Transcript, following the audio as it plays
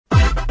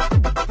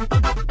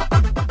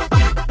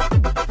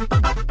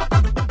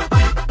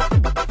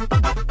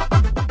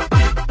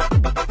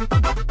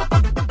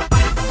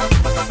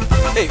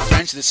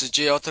This is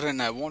Jay Author,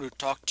 and I want to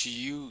talk to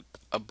you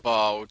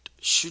about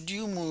should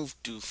you move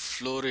to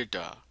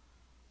Florida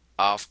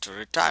after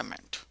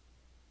retirement?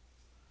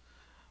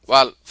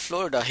 Well,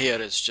 Florida here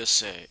is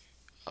just a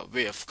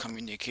way of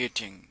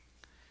communicating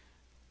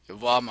a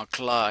warmer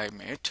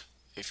climate.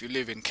 If you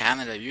live in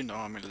Canada,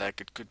 like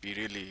it could be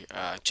really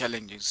a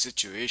challenging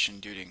situation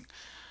during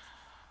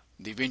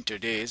the winter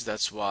days.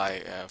 That's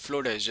why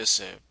Florida is just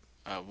a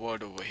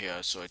word over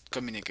here. So it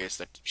communicates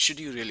that should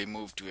you really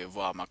move to a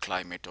warmer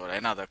climate or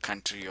another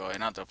country or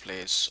another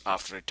place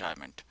after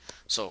retirement.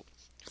 So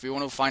if you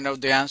want to find out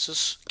the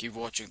answers, keep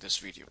watching this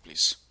video,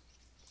 please.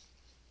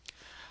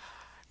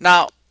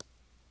 Now,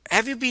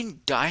 have you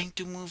been dying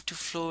to move to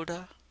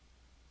Florida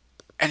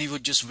and you were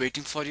just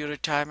waiting for your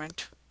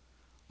retirement?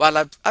 Well,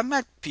 I've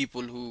met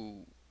people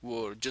who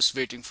were just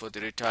waiting for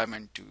the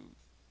retirement to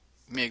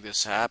make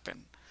this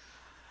happen.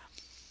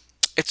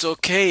 It's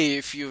okay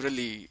if you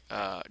really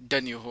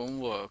done your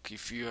homework,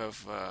 if you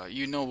have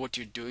you know what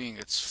you're doing,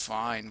 it's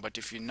fine. But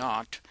if you're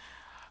not,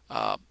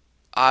 uh,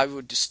 I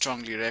would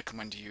strongly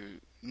recommend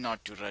you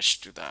not to rush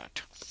to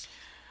that,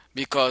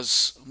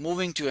 because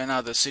moving to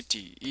another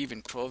city,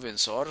 even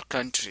province or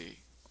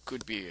country,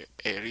 could be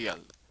a real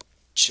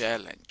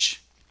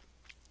challenge.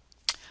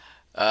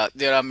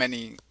 There are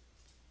many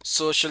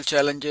social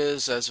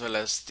challenges as well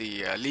as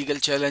the legal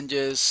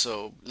challenges.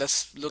 So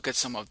let's look at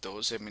some of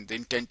those. I mean, the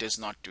intent is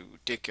not to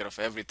take care of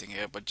everything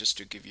here, but just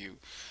to give you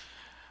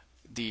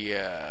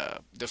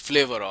the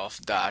flavor of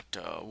that,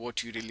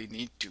 what you really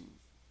need to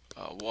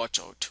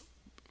watch out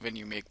when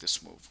you make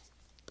this move.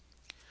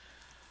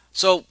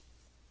 So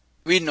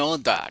we know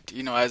that,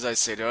 as I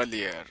said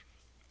earlier,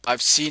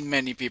 I've seen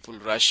many people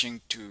rushing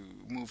to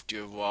move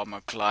to a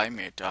warmer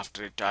climate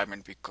after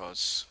retirement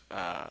because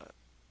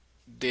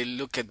they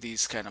look at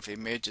these kind of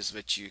images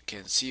which you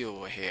can see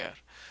over here,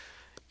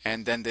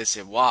 and then they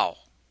say, wow,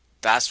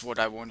 that's what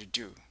I want to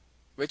do,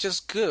 which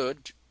is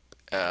good,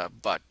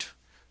 but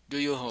do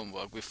your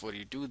homework before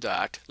you do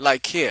that.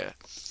 Like here,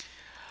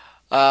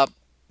 uh,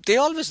 they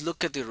always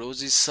look at the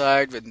rosy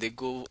side when they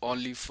go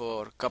only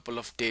for a couple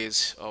of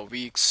days or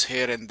weeks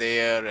here and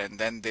there, and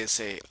then they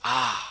say,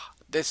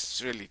 this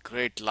is really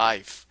great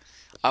life.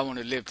 I want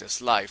to live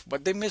this life.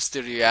 But they miss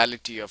the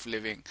reality of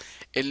living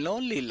a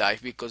lonely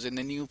life, because in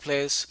a new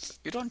place,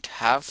 you don't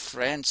have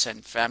friends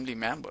and family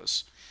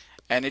members.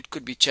 And it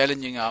could be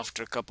challenging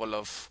after a couple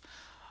of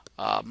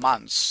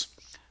months.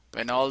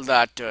 When all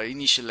that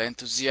initial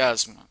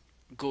enthusiasm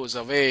goes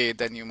away,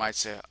 then you might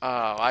say,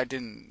 I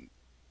didn't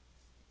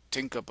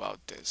think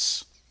about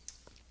this.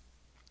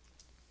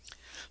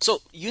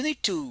 So you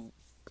need to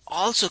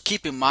also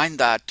keep in mind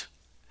that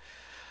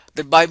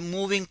by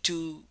moving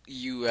to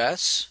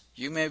US,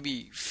 you may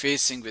be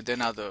facing with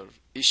another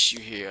issue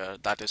here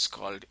that is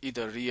called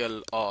either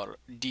real or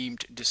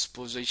deemed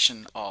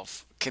disposition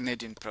of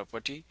Canadian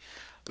property,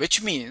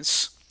 which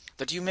means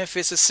that you may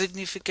face a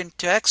significant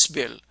tax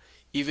bill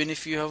even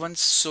if you haven't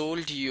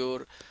sold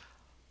your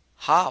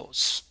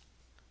house.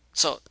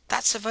 So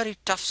that's a very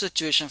tough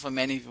situation for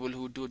many people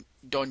who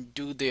don't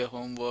do their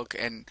homework,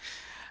 and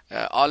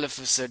all of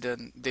a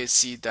sudden they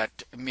see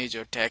that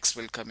major tax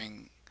bill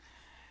coming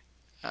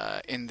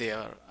in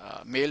their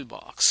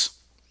mailbox.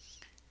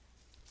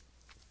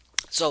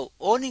 So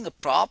owning a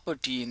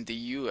property in the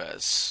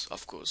US,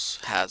 of course,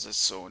 has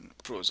its own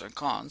pros and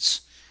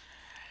cons.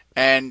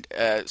 And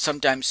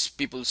sometimes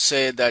people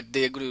say that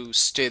they're going to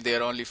stay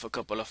there only for a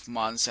couple of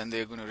months and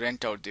they're going to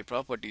rent out the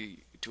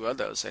property to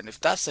others. And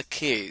if that's the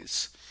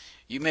case,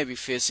 you may be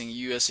facing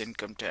US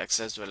income tax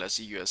as well as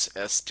US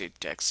estate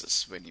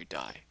taxes when you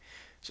die.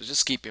 So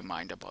just keep in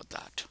mind about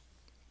that.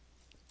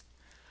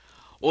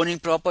 Owning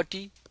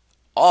property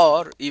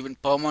or even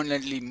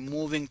permanently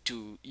moving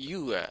to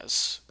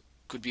US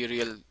could be a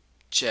real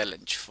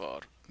challenge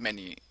for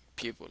many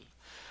people.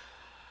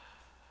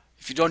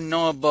 If you don't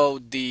know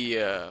about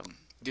the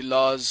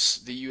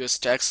laws, the US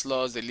tax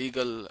laws, the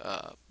legal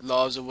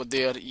laws over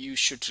there, you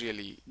should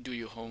really do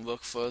your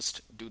homework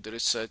first, do the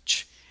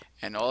research,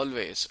 and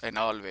always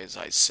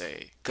I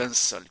say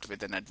consult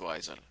with an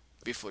advisor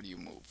before you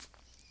move.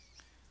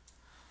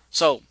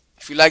 So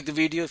if you like the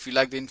video, if you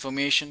like the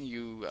information,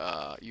 you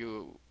are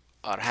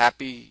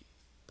happy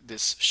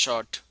this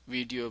short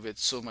video with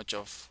so much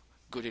of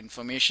good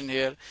information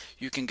here,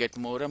 you can get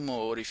more and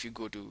more if you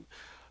go to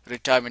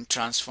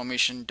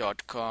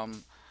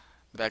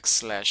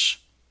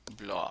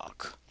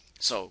retirementtransformation.com/blog.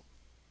 So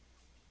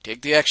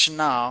take the action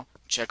now,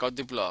 check out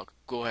the blog,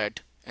 go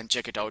ahead and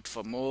check it out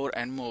for more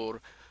and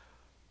more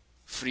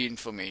free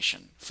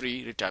information,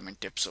 free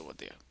retirement tips over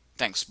there.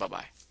 Thanks, bye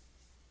bye.